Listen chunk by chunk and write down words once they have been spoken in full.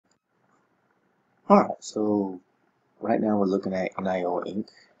Alright, so right now we're looking at NIO Inc.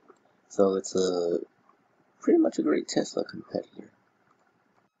 So it's pretty much a great Tesla competitor.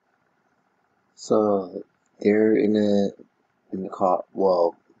 So they're in the car,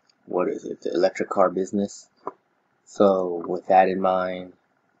 well, what is it, the electric car business. So with that in mind,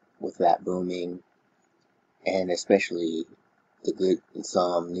 with that booming, and especially the good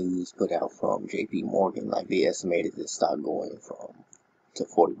some news put out from JP Morgan, like they estimated the stock going from to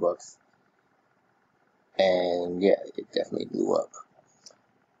 $40, and yeah, it definitely blew up.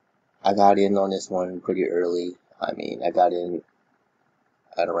 I got in on this one pretty early. I mean, I got in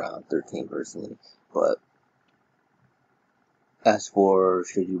at around 13 personally, but as for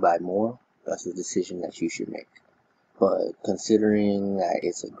should you buy more, that's a decision that you should make. But considering that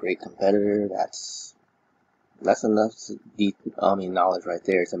it's a great competitor, that's enough knowledge right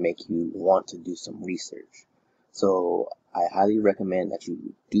there to make you want to do some research. So I highly recommend that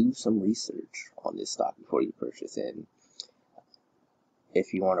you do some research on this stock before you purchase it. And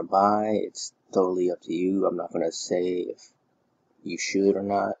if you want to buy, it's totally up to you. I'm not going to say if you should or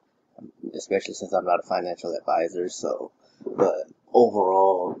not, especially since I'm not a financial advisor. So, but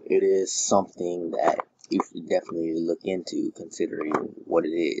overall, it is something that you should definitely look into, considering what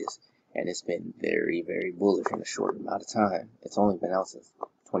it is. And it's been very, very bullish in a short amount of time. It's only been out since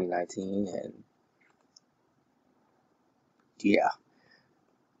 2019, and yeah,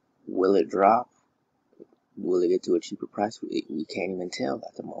 will it drop? Will it get to a cheaper price? We can't even tell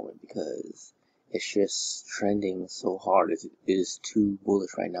at the moment, because it's just trending so hard. It is too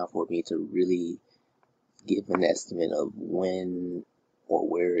bullish right now for me to really give an estimate of when or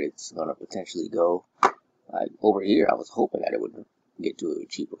where it's gonna potentially go. Like over here, I was hoping that it would get to a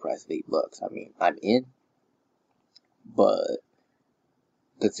cheaper price of $8. I mean, I'm in, but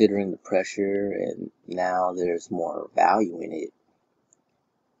considering the pressure and now there's more value in it,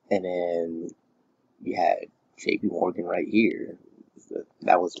 and then you had JP Morgan right here.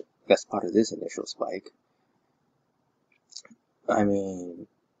 That was the best part of this initial spike. I mean,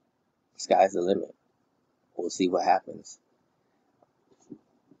 sky's the limit. We'll see what happens.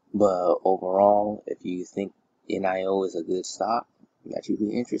 But overall, if you think NIO is a good stock that you'd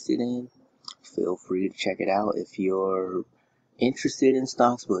be interested in, feel free to check it out. If you're interested in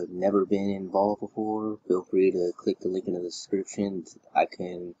stocks but have never been involved before, feel free to click the link in the description. I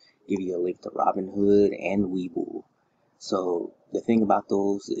can give you a link to Robinhood and Webull. So the thing about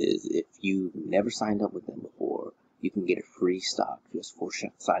those is, if you've never signed up with them before, you can get a free stock just for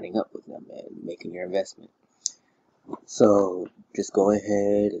signing up with them and making your investment. So just go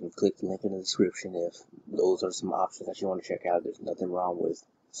ahead and click the link in the description if those are some options that you want to check out. There's nothing wrong with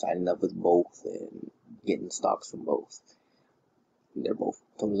signing up with both and getting stocks from both. They're both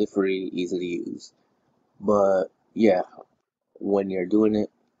totally free, easy to use. But yeah, when you're doing it,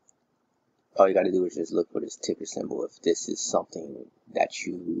 all you got to do is just look for this ticker symbol if this is something that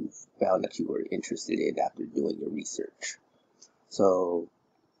you found that you were interested in after doing your research. So,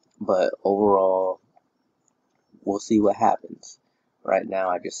 but overall, we'll see what happens. Right now,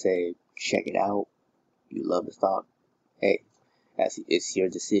 I just say check it out. You love the stock, hey, it's your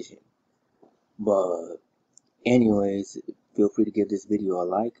decision. But anyways, feel free to give this video a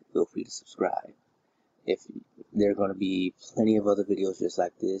like. Feel free to subscribe. If there are going to be plenty of other videos just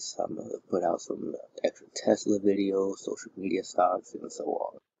like this, I'm going to put out some extra Tesla videos, social media stocks, and so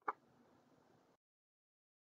on.